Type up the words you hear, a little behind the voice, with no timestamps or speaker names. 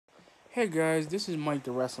Hey guys, this is Mike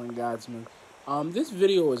the Wrestling Godsman. This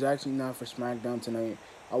video is actually not for SmackDown tonight.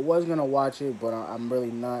 I was gonna watch it, but I'm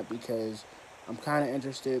really not because I'm kind of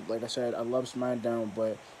interested. Like I said, I love SmackDown,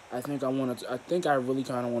 but I think I want to. I think I really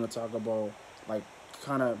kind of want to talk about like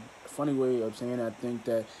kind of funny way of saying. I think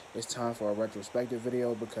that it's time for a retrospective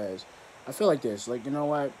video because I feel like this. Like you know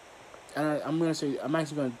what? And I'm gonna say I'm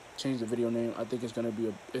actually gonna change the video name. I think it's gonna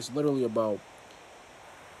be. It's literally about.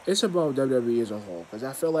 It's about WWE as a whole because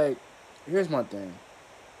I feel like here's my thing.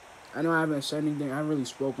 I know I haven't said anything. I haven't really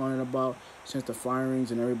spoke on it about since the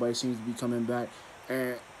firings and everybody seems to be coming back.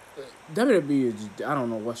 And WWE is just, I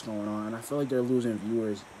don't know what's going on. And I feel like they're losing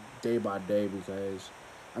viewers day by day because,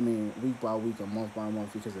 I mean, week by week and month by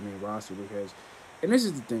month because of the main roster. Because, and this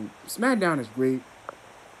is the thing, SmackDown is great.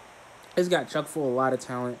 It's got Chuck full of a lot of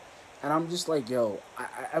talent. And I'm just like, yo,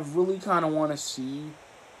 I really kind of want to see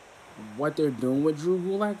what they're doing with Drew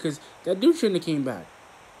Gulak because that dude shouldn't have came back.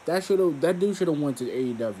 That dude should have went to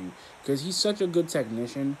AEW because he's such a good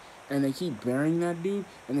technician, and they keep burying that dude.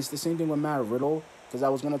 And it's the same thing with Matt Riddle because I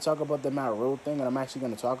was gonna talk about the Matt Riddle thing, and I'm actually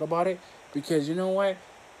gonna talk about it because you know what,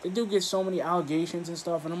 the dude gets so many allegations and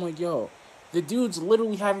stuff, and I'm like, yo, the dude's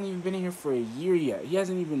literally haven't even been in here for a year yet. He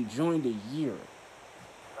hasn't even joined a year,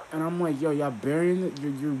 and I'm like, yo, y'all burying it.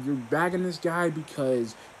 You're bagging this guy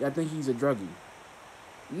because y'all think he's a druggie,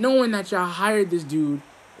 knowing that y'all hired this dude,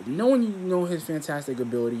 knowing you know his fantastic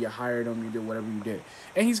ability, you hired him, you did whatever you did,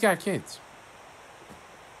 and he's got kids.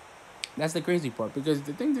 That's the crazy part because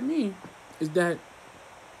the thing to me is that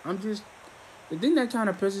I'm just the thing that kind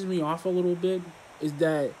of pisses me off a little bit is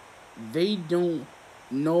that they don't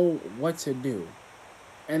know what to do,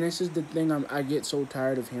 and this is the thing I get so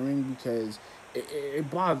tired of hearing because it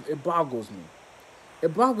boggles me.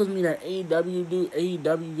 It boggles me that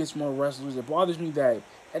AEW gets more wrestlers. It bothers me that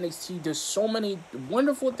NXT does so many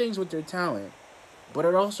wonderful things with their talent, but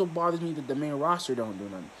it also bothers me that the main roster don't do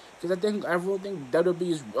nothing. Because I really think WWE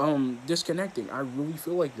is disconnecting. I really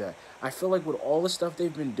feel like that. I feel like with all the stuff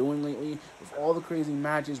they've been doing lately, with all the crazy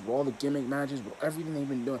matches, with all the gimmick matches, with everything they've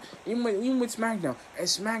been doing, even with SmackDown, and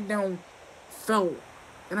SmackDown felt,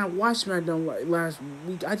 and I watched SmackDown last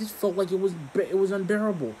week. I just felt like it was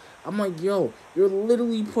unbearable. I'm like, yo, you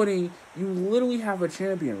literally have a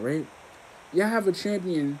champion, right? You have a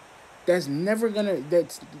champion that's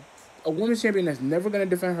a women's champion that's never gonna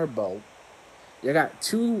defend her belt. You got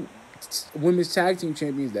two women's tag team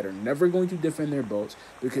champions that are never going to defend their belts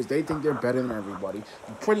because they think they're better than everybody.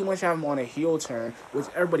 You pretty much have them on a heel turn, which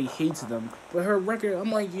everybody hates them. But her record,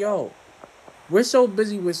 I'm like, yo, we're so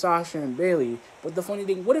busy with Sasha and Bailey. But the funny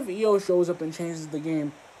thing, what if Io shows up and changes the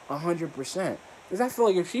game 100%? Because I feel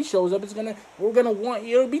like if she shows up, we're gonna want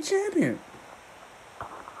Io to be champion.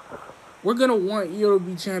 We're gonna want Io to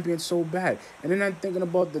be champion so bad. And then I'm thinking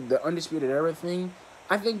about the undisputed era thing.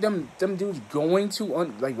 I think them dudes going to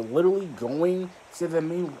like literally going to the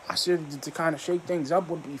main roster to kind of shake things up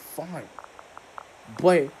would be fine.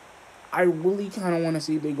 But I really kind of want to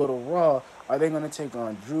see if they go to Raw. Are they gonna take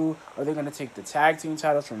on Drew? Are they gonna take the tag team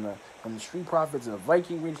titles from the Street Profits and the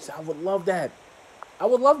Viking Raiders? I would love that. I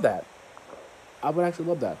would love that. I would actually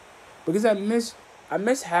love that because I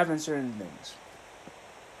miss having certain things.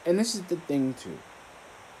 And this is the thing too,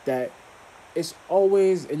 that it's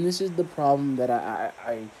always, and this is the problem that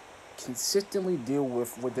I consistently deal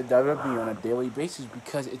with the WWE on a daily basis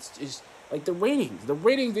because it's just like the ratings. The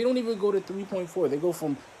ratings, they don't even go to 3.4. They go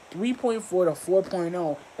from 3.4 to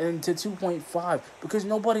 4.0 and to 2.5 because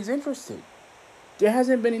nobody's interested. There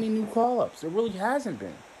hasn't been any new call ups. There really hasn't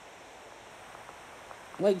been.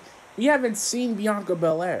 Like, we haven't seen Bianca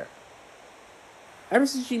Belair. Ever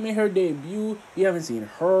since she made her debut, we haven't seen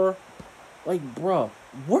her. Like, bruh,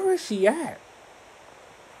 where is she at?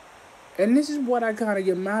 And this is what I kind of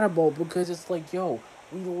get mad about because it's like, yo,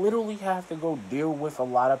 we literally have to go deal with a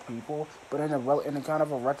lot of people, but in a kind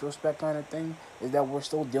of a retrospect kind of thing, is that we're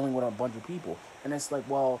still dealing with a bunch of people. And it's like,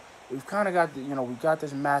 well, we've kind of got we got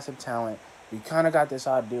this massive talent. We kind of got this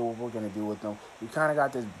idea what we're gonna do with them. We kind of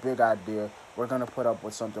got this big idea. We're gonna put up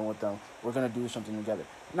with something with them. We're gonna do something together.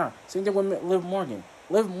 Nah, same thing with Liv Morgan.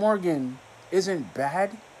 Liv Morgan isn't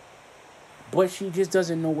bad, but she just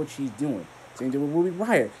doesn't know what she's doing. Same thing with Ruby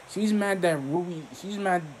Riott. She's mad that Ruby. She's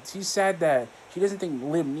mad. She's sad that she doesn't think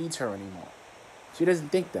Liv needs her anymore. She doesn't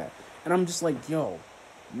think that, and I'm just like, yo,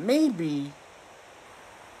 maybe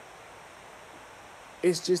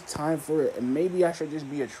it's just time for it, and maybe I should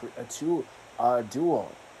just be a duo.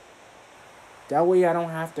 That way, I don't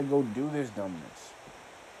have to go do this dumbness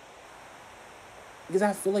because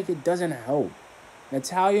I feel like it doesn't help.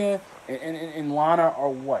 Natalia and Lana are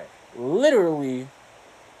what? Literally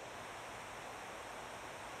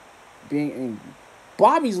being angry.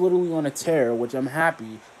 Bobby's literally on a tear, which I'm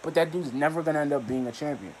happy, but that dude's never going to end up being a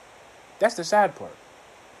champion. That's the sad part.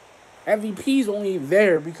 MVP's only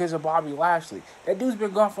there because of Bobby Lashley. That dude's been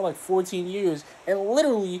gone for like 14 years, and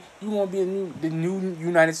literally, you want to be the new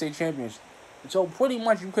United States champion. So pretty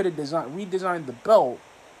much, you could have redesigned the belt.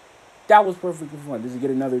 That was perfectly fine. Just to get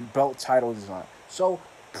another belt title design. So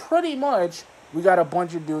pretty much, we got a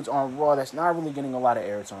bunch of dudes on Raw that's not really getting a lot of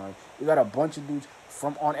airtime. We got a bunch of dudes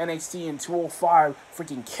from on NXT and 205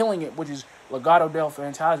 freaking killing it, which is Legado del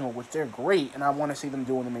Fantasma, which they're great, and I want to see them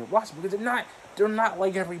doing the main roster because they're not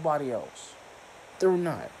like everybody else. They're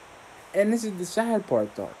not. And this is the sad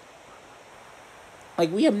part, though.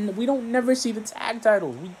 Like, we don't never see the tag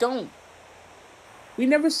titles. We don't. We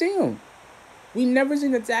never see them. We never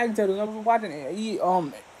seen the tag titles. I was watching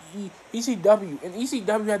ECW, and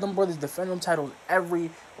ECW had them brothers defend them titles every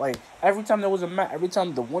time there was a match. Every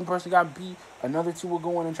time the one person got beat, another two would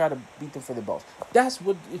go in and try to beat them for the belts. That's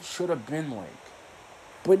what it should have been like.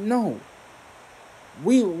 But no.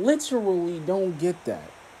 We literally don't get that.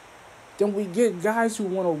 Then we get guys who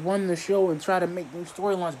want to run the show and try to make new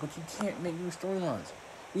storylines, but you can't make new storylines.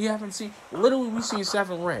 We haven't seen... Literally, we've seen Seth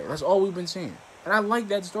and Ray. That's all we've been seeing. And I like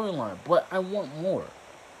that storyline, but I want more.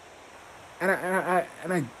 And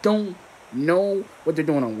I don't know what they're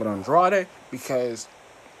doing with Andrade, because,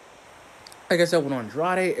 like I said, with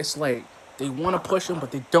Andrade, it's like they want to push him,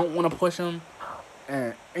 but they don't want to push him.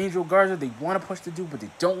 And Angel Garza, they want to push the dude, but they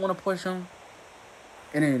don't want to push him.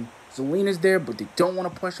 And then Zelina's there, but they don't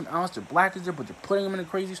want to push him. Aleister Black is there, but they're putting him in a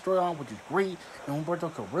crazy storyline, which is great. And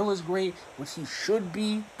Humberto Carrillo is great, which he should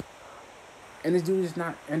be. And this dude is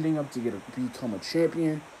not ending up to become a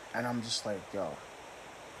champion. And I'm just like, yo.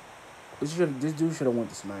 This dude should have went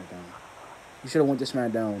to SmackDown. He should have went to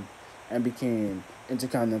SmackDown and became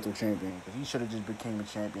Intercontinental Champion. Because he should have just became a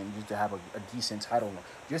champion just to have a decent title.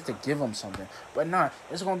 Just to give him something. But nah,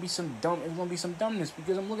 it's going to be some dumbness.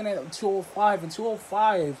 Because I'm looking at 205. And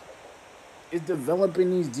 205 is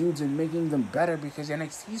developing these dudes and making them better. Because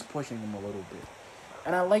NXT's pushing them a little bit.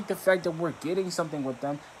 And I like the fact that we're getting something with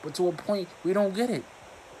them. But to a point, we don't get it.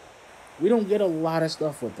 We don't get a lot of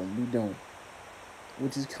stuff with them. We don't.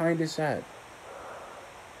 Which is kind of sad.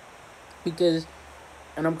 Because,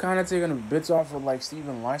 and I'm kind of taking bits off of like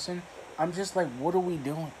Steven Larson. I'm just like, what are we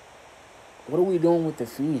doing? What are we doing with The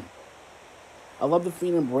Fiend? I love The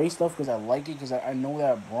Fiend Embrace stuff because I like it. Because I know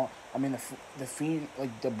that Braun, I mean, the Fiend,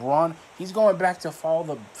 like the Braun, he's going back to follow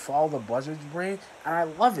the Buzzards braid. And I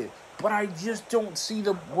love it. But I just don't see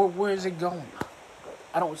where is it going?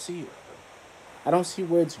 I don't see it. I don't see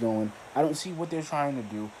where it's going. I don't see what they're trying to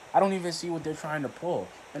do. I don't even see what they're trying to pull.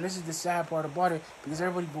 And this is the sad part about it, because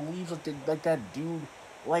everybody believes like that dude,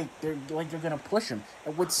 like they're gonna push him.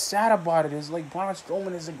 And what's sad about it is like Braun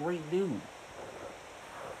Strowman is a great dude.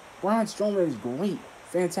 Braun Strowman is great,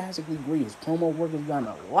 fantastically great. His promo work has gotten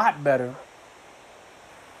a lot better.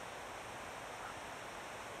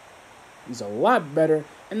 He's a lot better.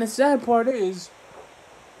 And the sad part is,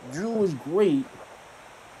 Drew is great.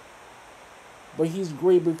 But he's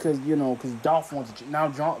great because, because Dolph wants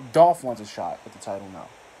Dolph wants a shot at the title now.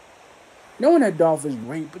 Knowing that Dolph is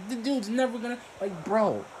great, but the dude's never gonna,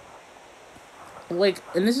 bro.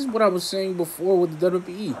 And this is what I was saying before with the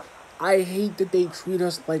WWE. I hate that they treat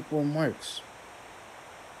us like we're marks.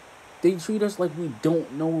 They treat us like we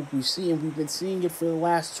don't know what we see, and we've been seeing it for the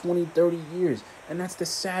last 20, 30 years. And that's the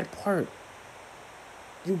sad part.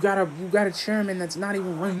 You got a chairman that's not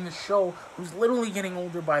even running the show, who's literally getting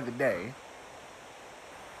older by the day.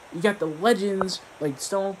 You got the legends like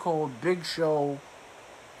Stone Cold, Big Show.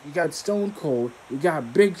 You got Stone Cold. You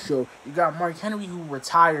got Big Show. You got Mark Henry, who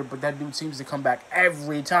retired, but that dude seems to come back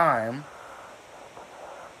every time.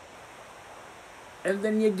 And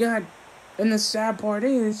then and the sad part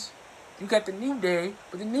is, you got the New Day,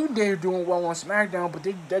 but the New Day are doing well on SmackDown, but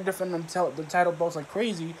they're defending the title belts like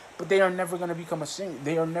crazy, but they are never going to become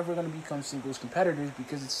singles competitors,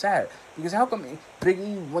 because it's sad. Because how come Big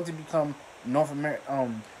E went to become North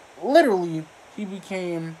America? Literally, he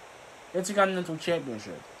became Intercontinental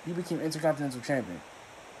Championship. He became Intercontinental Champion.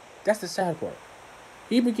 That's the sad part.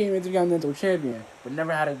 He became Intercontinental Champion, but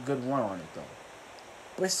never had a good run on it, though.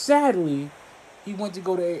 But sadly, he went to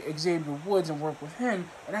go to Xavier Woods and work with him,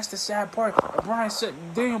 and that's the sad part.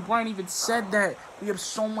 And Daniel Bryan even said that we have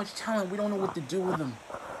so much talent, we don't know what to do with him.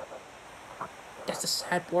 That's the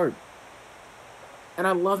sad part. And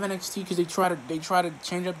I love NXT because they try to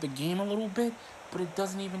change up the game a little bit, but it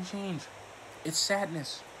doesn't even change. It's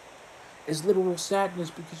sadness. It's literal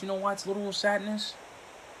sadness, because you know why it's literal sadness?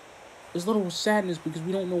 It's literal sadness because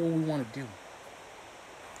we don't know what we want to do.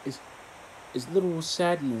 It's literal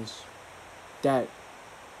sadness that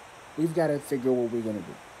We've got to figure what we're gonna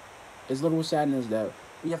do. It's little sadness that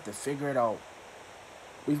we have to figure it out.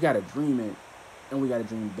 We've got to dream it, and we got to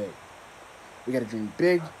dream big. We got to dream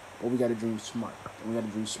big, or we got to dream smart. And we got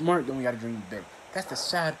to dream smart, then we got to dream big. That's the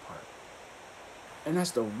sad part. And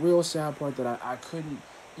that's the real sad part that I couldn't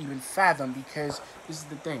even fathom, because this is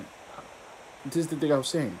the thing. This is the thing I was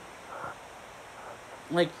saying.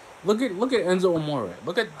 Like, look at Enzo Amore.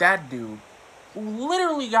 Look at that dude who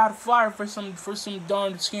literally got fired for some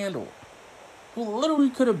darn scandal. Who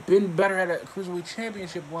literally could have been better at a Cruiserweight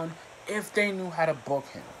Championship run if they knew how to book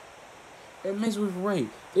him. And Miz was right.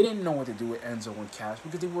 They didn't know what to do with Enzo and Cass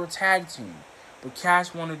because they were a tag team. But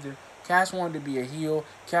Cass wanted to be a heel.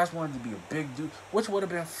 Cass wanted to be a big dude, which would have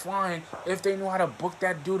been fine if they knew how to book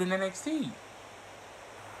that dude in NXT.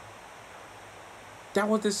 That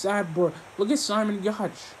was the sad part. Look at Simon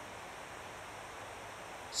Gotch.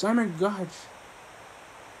 Simon Gotch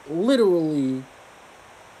literally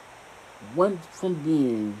went from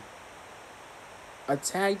being a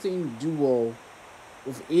tag team duo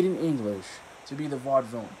with Aiden English to be the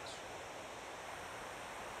Vaudevillains.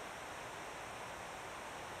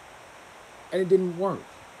 And it didn't work.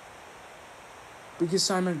 Because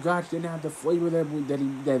Simon Gotch didn't have the flavor that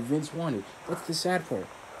Vince wanted. That's the sad part.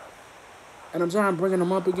 And I'm sorry I'm bringing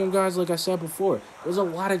them up again, guys. Like I said before, there's a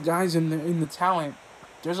lot of guys in the talent.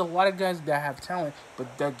 There's a lot of guys that have talent,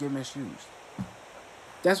 but that get misused.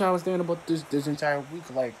 That's what I was thinking about this entire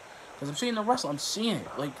week. Like, because I'm seeing the wrestling, I'm seeing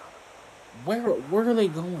it. Like, where are they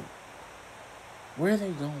going? Where are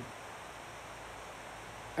they going?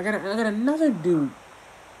 I got another dude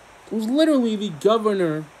who's literally the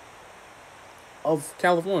governor of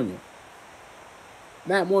California.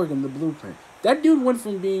 Matt Morgan, the Blueprint. That dude went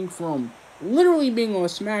from literally being on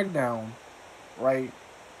SmackDown, right,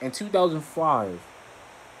 in 2005,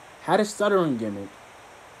 had a stuttering gimmick,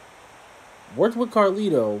 worked with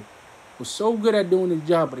Carlito, was so good at doing his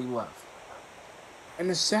job, but he left. And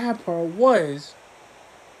the sad part was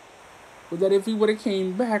that if he would have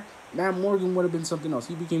came back, Matt Morgan would have been something else.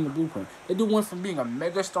 He became the Blueprint. That dude went from being a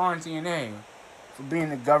megastar in TNA for being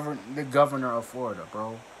the governor of Florida,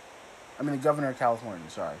 bro. I mean, the governor of California,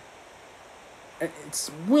 sorry. And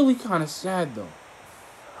it's really kind of sad, though.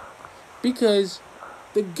 Because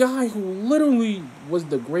the guy who literally was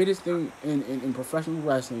the greatest thing in professional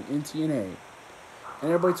wrestling in TNA,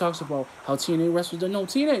 and everybody talks about how TNA wrestlers don't know.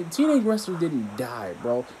 TNA wrestlers didn't die,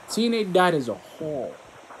 bro. TNA died as a whole.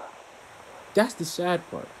 That's the sad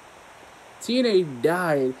part. TNA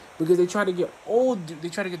died because they tried to get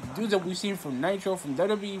the dudes that we've seen from Nitro, from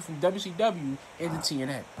WWE, from WCW into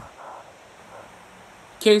TNA.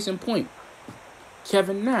 Case in point,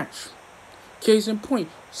 Kevin Nash. Case in point,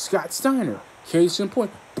 Scott Steiner. Case in point,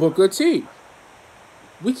 Booker T.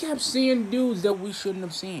 We kept seeing dudes that we shouldn't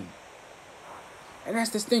have seen. And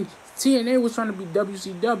that's the thing. TNA was trying to be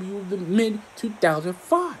WCW of the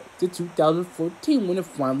mid-2005 to 2014 when it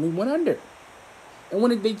finally went under. And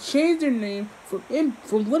when they changed their name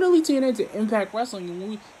from literally TNA to Impact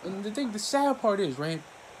Wrestling, and the sad part is, right,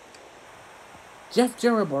 Jeff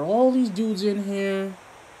Jarrett brought all these dudes in here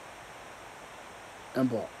and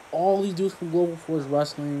brought all these dudes from Global Force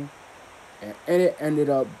Wrestling, and it ended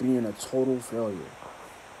up being a total failure.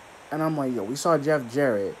 And I'm like, yo, we saw Jeff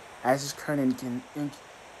Jarrett as his current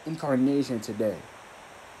incarnation today.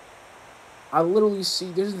 I literally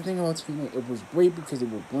see, this is the thing about TNA, it was great because they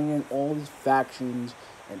were bringing all these factions,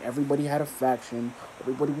 and everybody had a faction,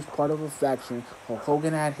 everybody was part of a faction. Hulk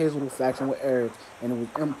Hogan had his little faction with Eric, and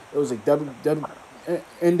it was like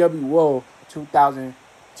NWO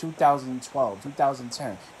 2012, 2010,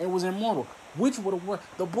 and it was immortal, which would have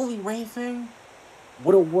worked. The Bully Ray thing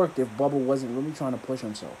would have worked if Bubba wasn't really trying to push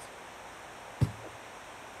himself.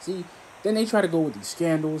 See, then they try to go with these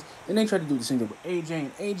scandals. Then they try to do the same thing with AJ,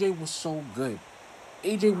 and AJ was so good.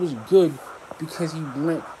 AJ was good because he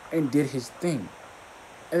went and did his thing.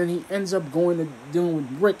 And then he ends up going to dealing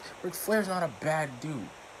with Rick. Ric Flair's not a bad dude.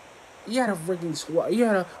 He had a freaking squad. He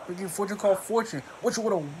had a freaking fortune called Fortune, which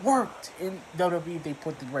would have worked in WWE if they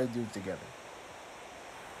put the right dudes together.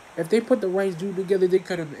 If they put the right dude together, it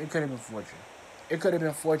could have been Fortune. It could have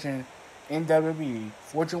been Fortune in WWE.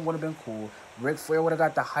 Fortune would have been cool. Ric Flair would have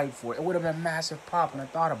got the hype for it. It would have been a massive pop when I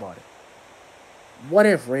thought about it. What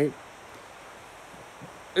if, right?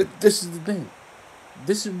 This is the thing.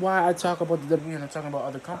 This is why I talk about the WWE and I'm talking about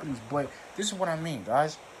other companies. But this is what I mean,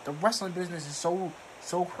 guys. The wrestling business is so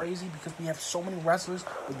crazy because we have so many wrestlers,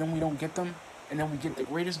 but then we don't get them, and then we get the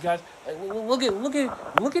greatest guys. Like,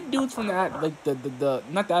 look at dudes from that, like the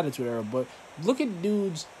not the Attitude Era, but look at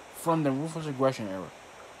dudes from the Ruthless Aggression era.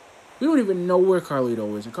 We don't even know where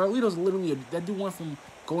Carlito is. And Carlito's literally that dude went from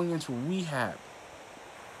going into rehab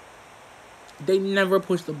They never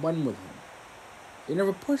pushed the button with him. They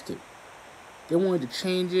never pushed it. They wanted to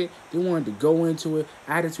change it. They wanted to go into it.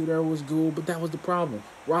 Attitude Era was good, but that was the problem.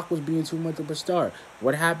 Rock was being too much of a star.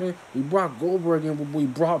 What happened? We brought Goldberg in, but we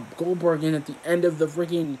brought Goldberg in at the end of the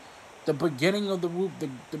freaking, the beginning of the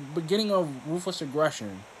beginning of Ruthless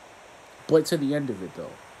Aggression, but to the end of it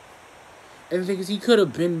though. And the thing is, he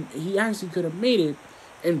actually could have made it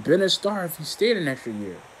and been a star if he stayed an extra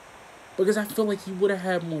year, because I feel like he would have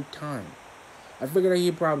had more time. I figured that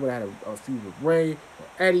he probably would have had a feud with Ray or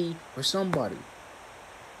Eddie or somebody.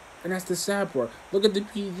 And that's the sad part. Look at the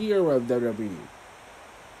PG era of WWE.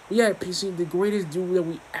 We had PC, the greatest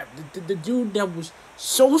dude that the dude that was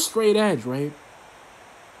so straight edge, right?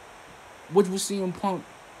 Which was CM Punk.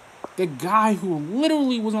 The guy who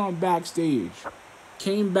literally was on backstage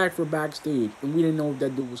came back for backstage, and we didn't know if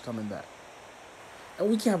that dude was coming back. And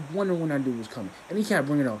we kept wondering when that dude was coming. And he kept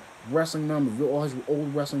bringing out wrestling memorabilia, all his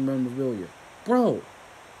old wrestling memorabilia. Bro,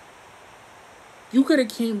 you could have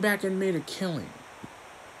came back and made a killing.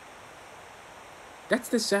 That's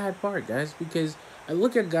the sad part, guys, because I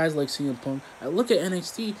look at guys like CM Punk, I look at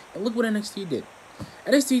NXT, and look what NXT did.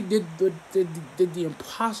 NXT did the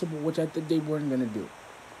impossible, which I think they weren't going to do.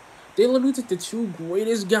 They literally took the two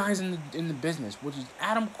greatest guys in the business, which is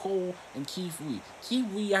Adam Cole and Keith Lee. Keith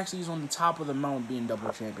Lee actually is on the top of the mountain being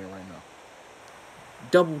double champion right now.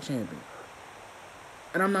 Double champion.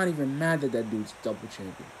 And I'm not even mad that that dude's double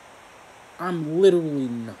champion. I'm literally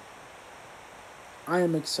not. I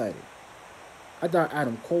am excited. I thought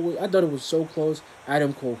it was so close,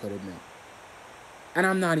 Adam Cole could have been. And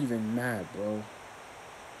I'm not even mad, bro.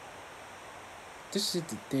 This is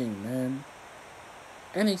the thing, man.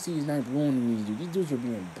 NXT is not ruining these dudes. These dudes are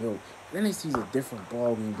being built. NXT is a different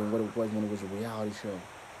ballgame than what it was when it was a reality show.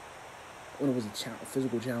 When it was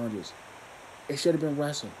physical challenges. It should have been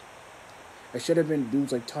wrestling. It should have been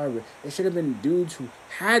dudes like Target. It should have been dudes who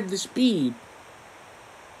had the speed.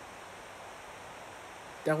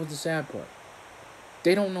 That was the sad part.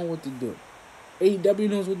 They don't know what to do. AEW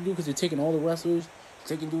knows what to do because they're taking all the wrestlers,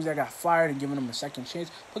 taking dudes that got fired and giving them a second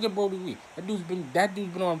chance. Look at Brody Lee. That dude's been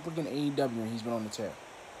on freaking AEW and he's been on the tear.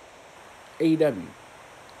 AEW.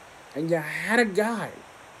 And you had a guy.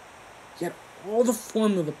 You had all the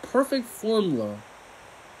formula, the perfect formula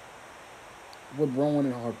with Rowan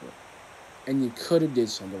and Harper. And you could have did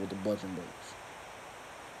something with the Bludgeon Brothers.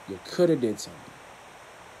 You could have did something.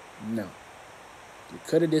 No. You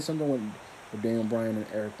could have did something with Daniel Bryan and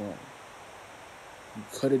Eric Rowan. You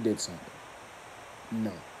could have did something.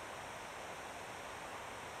 No.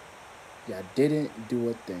 Y'all didn't do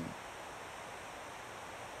a thing.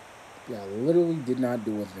 Y'all literally did not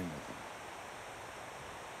do a thing with him.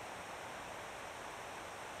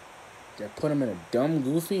 Y'all put him in a dumb,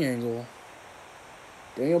 goofy angle.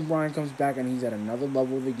 Daniel Bryan comes back and he's at another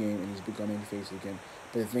level of the game and he's becoming face again.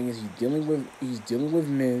 But the thing is, he's dealing with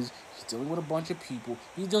Miz. He's dealing with a bunch of people.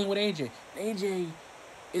 He's dealing with AJ. AJ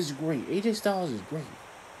is great. AJ Styles is great.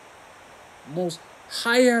 Most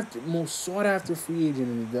sought after free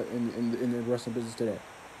agent in the wrestling business today.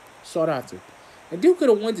 Sought after. And dude could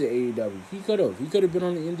have went to AEW. He could have. He could have been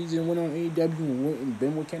on the Indies and went on AEW and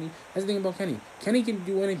been with Kenny. That's the thing about Kenny. Kenny can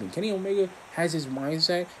do anything. Kenny Omega has his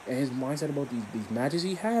mindset and his mindset about these matches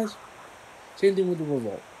he has. Same thing with the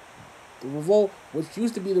Revolt. The Revolt, which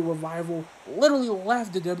used to be the Revival, literally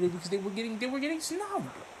left the WWE because they were getting snubbed.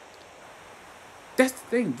 That's the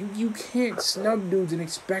thing. You can't snub dudes and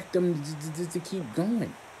expect them to keep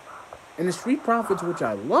going. And the Street Profits, which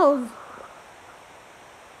I love,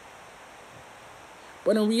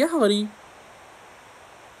 but in reality,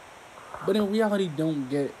 don't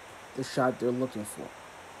get the shot they're looking for.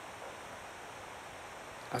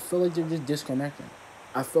 I feel like they're just disconnecting.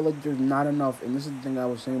 I feel like there's not enough, and this is the thing I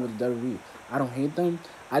was saying with the WWE. I don't hate them.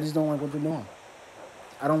 I just don't like what they're doing.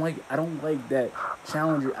 I don't like that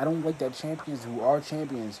challenger. I don't like that champions who are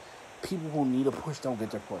champions, people who need a push don't get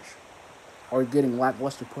their push, or getting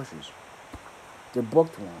lackluster pushes. They're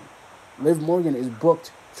booked wrong. Liv Morgan is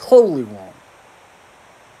booked totally wrong.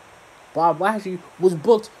 Bob Lashley was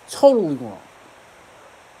booked totally wrong.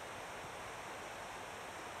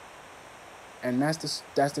 And that's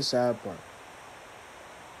the sad part.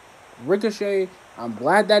 Ricochet, I'm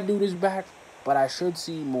glad that dude is back, but I should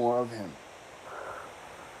see more of him.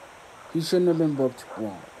 He shouldn't have been booked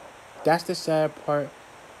wrong. That's the sad part.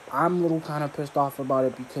 I'm a little kind of pissed off about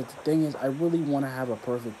it because the thing is, I really want to have a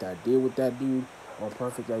perfect idea with that dude or a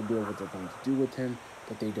perfect idea of what they're going to do with him,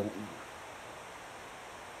 but they don't.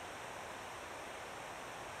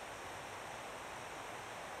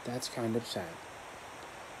 That's kind of sad.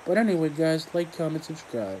 But anyway, guys, like, comment,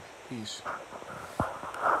 subscribe. Peace.